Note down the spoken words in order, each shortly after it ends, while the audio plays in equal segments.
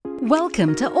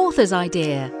Welcome to Author's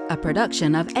Idea, a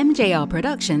production of MJR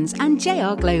Productions and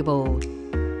JR Global.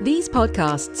 These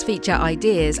podcasts feature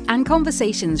ideas and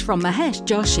conversations from Mahesh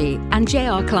Joshi and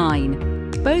JR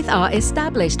Klein. Both are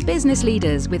established business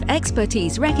leaders with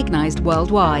expertise recognized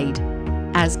worldwide.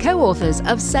 As co-authors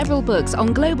of several books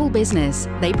on global business,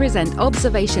 they present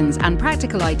observations and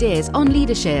practical ideas on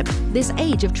leadership, this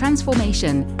age of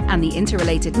transformation, and the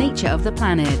interrelated nature of the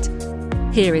planet.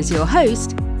 Here is your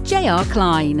host, JR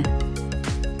Klein.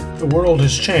 The world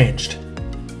has changed.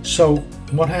 So,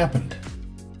 what happened?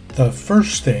 The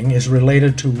first thing is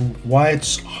related to why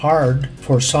it's hard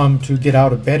for some to get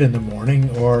out of bed in the morning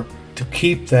or to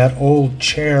keep that old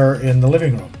chair in the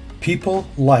living room. People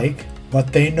like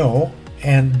what they know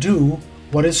and do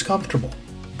what is comfortable.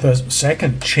 The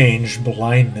second change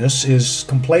blindness is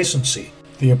complacency.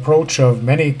 The approach of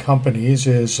many companies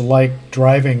is like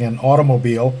driving an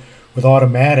automobile with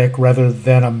automatic rather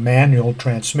than a manual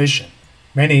transmission.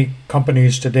 Many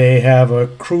companies today have a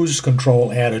cruise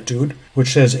control attitude, which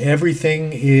says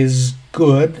everything is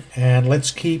good and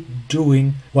let's keep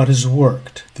doing what has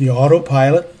worked. The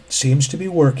autopilot seems to be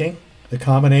working. The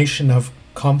combination of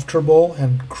comfortable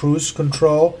and cruise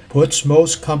control puts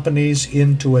most companies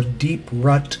into a deep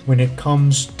rut when it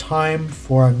comes time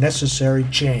for a necessary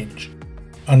change.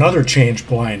 Another change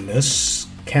blindness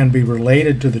can be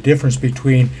related to the difference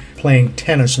between playing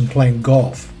tennis and playing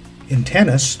golf. In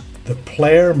tennis, the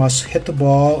player must hit the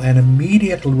ball and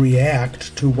immediately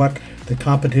react to what the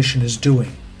competition is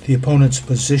doing. The opponent's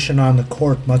position on the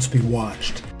court must be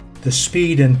watched. The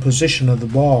speed and position of the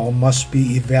ball must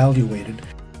be evaluated,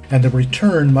 and the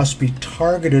return must be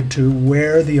targeted to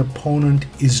where the opponent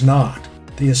is not.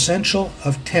 The essential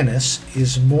of tennis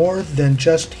is more than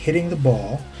just hitting the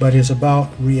ball, but is about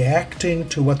reacting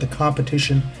to what the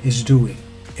competition is doing.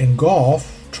 In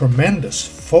golf, tremendous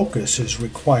focus is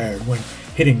required when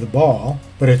hitting the ball,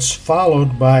 but it's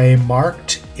followed by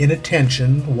marked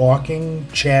inattention, walking,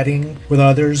 chatting with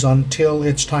others until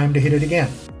it's time to hit it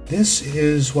again. This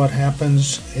is what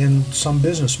happens in some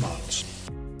business models.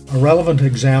 A relevant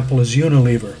example is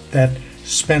Unilever, that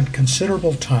spent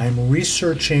considerable time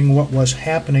researching what was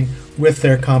happening with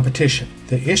their competition.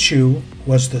 The issue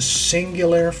was the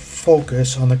singular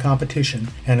focus on the competition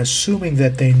and assuming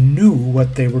that they knew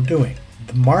what they were doing.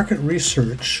 The market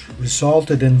research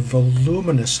resulted in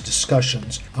voluminous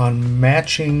discussions on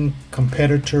matching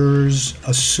competitors'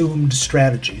 assumed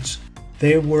strategies.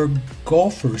 They were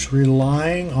golfers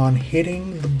relying on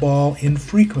hitting the ball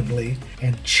infrequently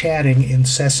and chatting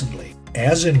incessantly.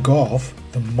 As in golf,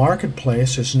 the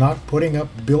marketplace is not putting up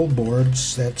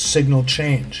billboards that signal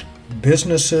change.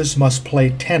 Businesses must play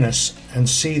tennis and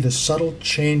see the subtle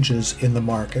changes in the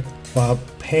market while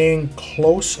paying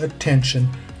close attention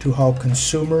to how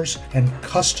consumers and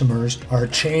customers are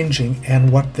changing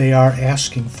and what they are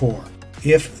asking for.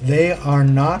 If they are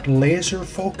not laser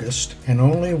focused and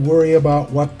only worry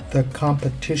about what the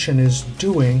competition is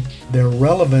doing, their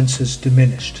relevance is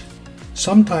diminished.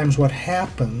 Sometimes what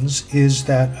happens is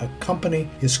that a company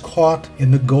is caught in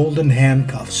the golden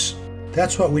handcuffs.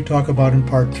 That's what we talk about in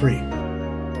part 3.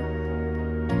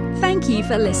 Thank you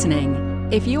for listening.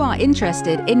 If you are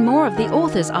interested in more of the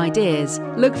author's ideas,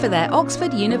 look for their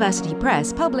Oxford University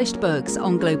Press published books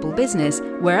on global business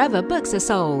wherever books are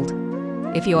sold.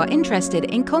 If you are interested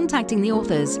in contacting the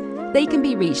authors, they can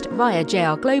be reached via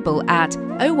JR Global at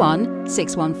 01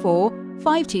 614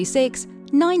 526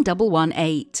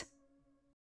 9118.